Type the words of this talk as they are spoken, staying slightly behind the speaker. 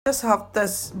just have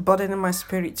this burden in my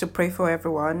spirit to pray for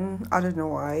everyone. I don't know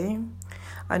why.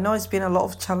 I know it's been a lot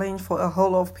of challenge for a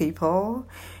whole lot of people.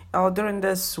 During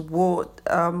this war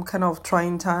kind of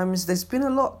trying times, there's been a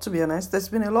lot, to be honest. There's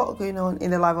been a lot going on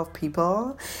in the life of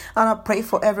people. And I pray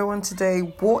for everyone today,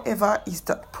 whatever is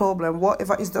that problem,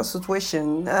 whatever is the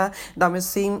situation that may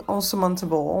seem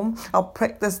unsurmountable, I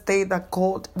pray this day that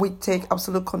God will take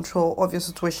absolute control of your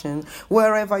situation.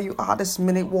 Wherever you are this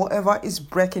minute, whatever is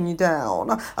breaking you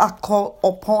down, I call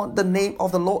upon the name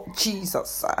of the Lord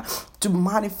Jesus to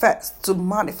manifest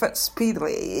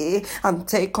speedily and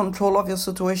take control of your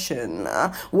situation.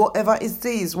 Whatever is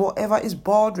this, whatever is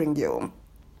bothering you,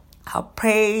 I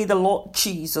pray the Lord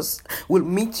Jesus will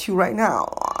meet you right now.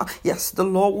 Yes, the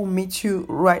Lord will meet you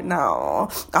right now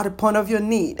at the point of your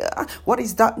need. What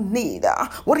is that need?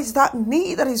 What is that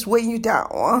need that is weighing you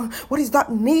down? What is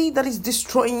that need that is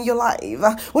destroying your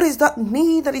life? What is that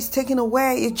need that is taking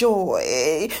away your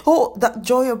joy? Oh, that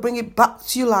joy, I'll bring it back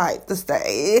to your life this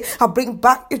day. I'll bring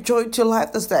back your joy to your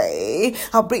life this day.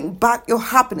 I'll bring back your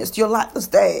happiness to your life this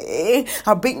day.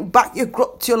 I'll bring back your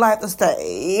growth to your life this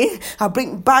day. I'll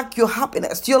bring back your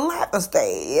happiness to your life this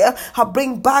day. I'll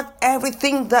bring back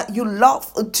everything that you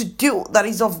love to do that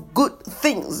is of good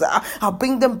things. I'll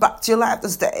bring them back to your life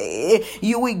this day.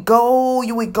 You will go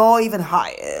even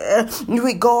higher. You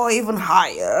will go even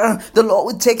higher. The Lord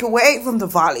will take away from the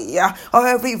valley, or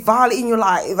every valley in your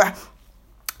life.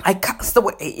 I cast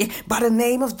away by the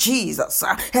name of Jesus.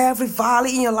 Every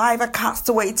valley in your life I cast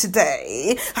away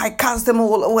today. I cast them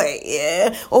all away.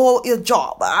 Oh, your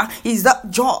job is that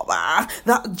job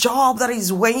that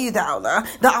is weighing you down.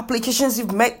 The applications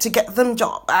you've made to get them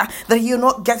job that you're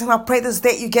not getting. I pray this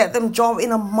day you get them job in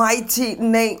the mighty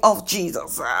name of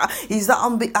Jesus. Is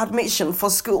that admission for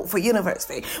school, for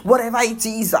university, whatever it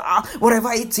is, I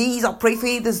pray for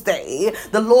you this day.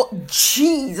 The Lord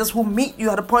Jesus will meet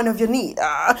you at the point of your need.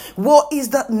 What is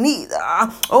that need?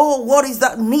 Oh, what is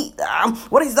that need?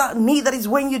 What is that need that is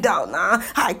weighing you down?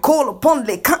 I call upon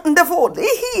the Kandafo,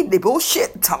 the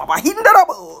bullshit, Talaba,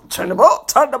 Hindarabo,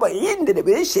 Turnable, into the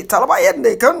bullshit, Talaba, and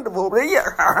the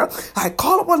Kandafo. I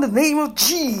call upon the name of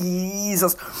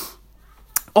Jesus.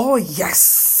 Oh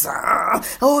yes,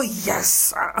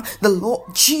 the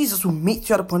Lord Jesus will meet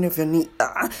you at the point of your need.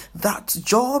 That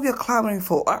job you're clamoring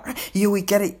for, you will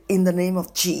get it in the name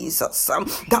of Jesus.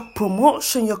 That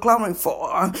promotion you're clamoring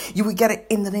for, you will get it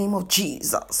in the name of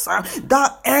Jesus.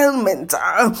 That ailment,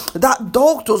 that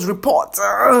doctor's report,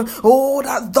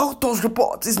 that doctor's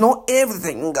report is not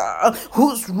everything.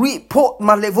 Whose report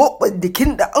the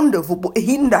kinder under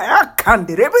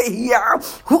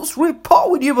whose report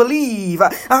would you believe?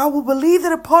 I will believe the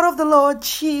report of the Lord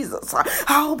Jesus.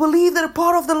 I will believe the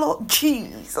report of the Lord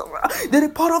Jesus. The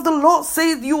report of the Lord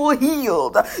says you are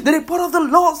healed. The report of the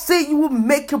Lord says you will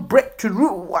make a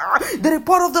breakthrough. The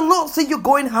report of the Lord says you're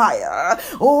going higher.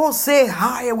 Oh, say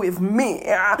higher with me.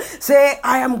 Say,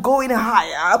 I am going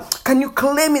higher. Can you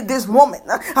claim it this moment?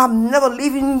 I'm never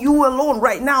leaving you alone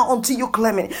right now until you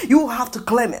claim it. You have to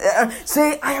claim it.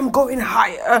 Say, I am going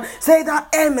higher. Say that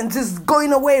ailment is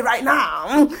going away right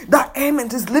now. That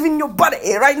ailment is living your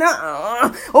body right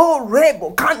now. Oh,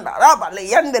 Rebo Kanda Rabale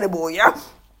Yandereboya.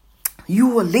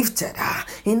 You are lifted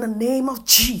in the name of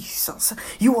Jesus.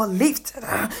 You are lifted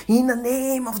in the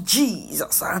name of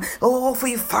Jesus. Oh, for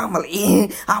your family,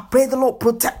 I pray the Lord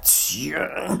protects you.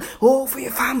 Oh, for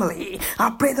your family,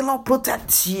 I pray the Lord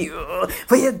protects you.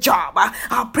 For your job,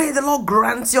 I pray the Lord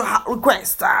grants your heart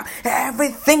request.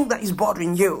 Everything that is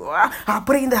bothering you, I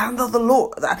pray in the hand of the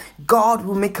Lord. God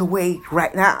will make a way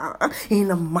right now. In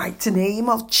the mighty name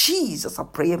of Jesus, I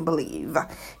pray and believe.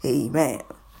 Amen.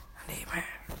 Amen.